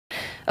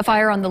A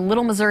fire on the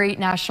Little Missouri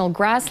National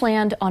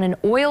Grassland on an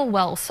oil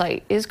well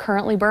site is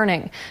currently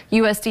burning.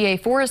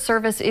 USDA Forest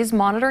Service is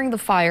monitoring the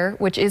fire,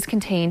 which is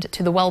contained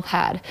to the well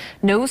pad.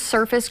 No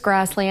surface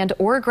grassland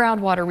or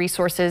groundwater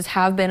resources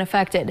have been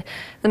affected.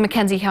 The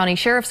McKenzie County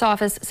Sheriff's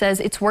Office says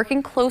it's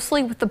working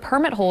closely with the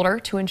permit holder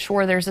to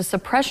ensure there's a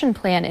suppression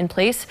plan in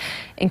place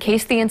in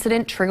case the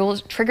incident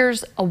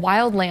triggers a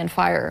wildland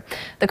fire.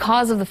 The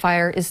cause of the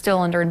fire is still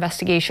under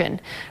investigation.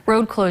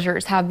 Road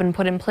closures have been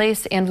put in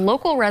place and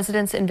local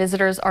residents and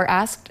visitors are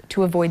asked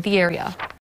to avoid the area.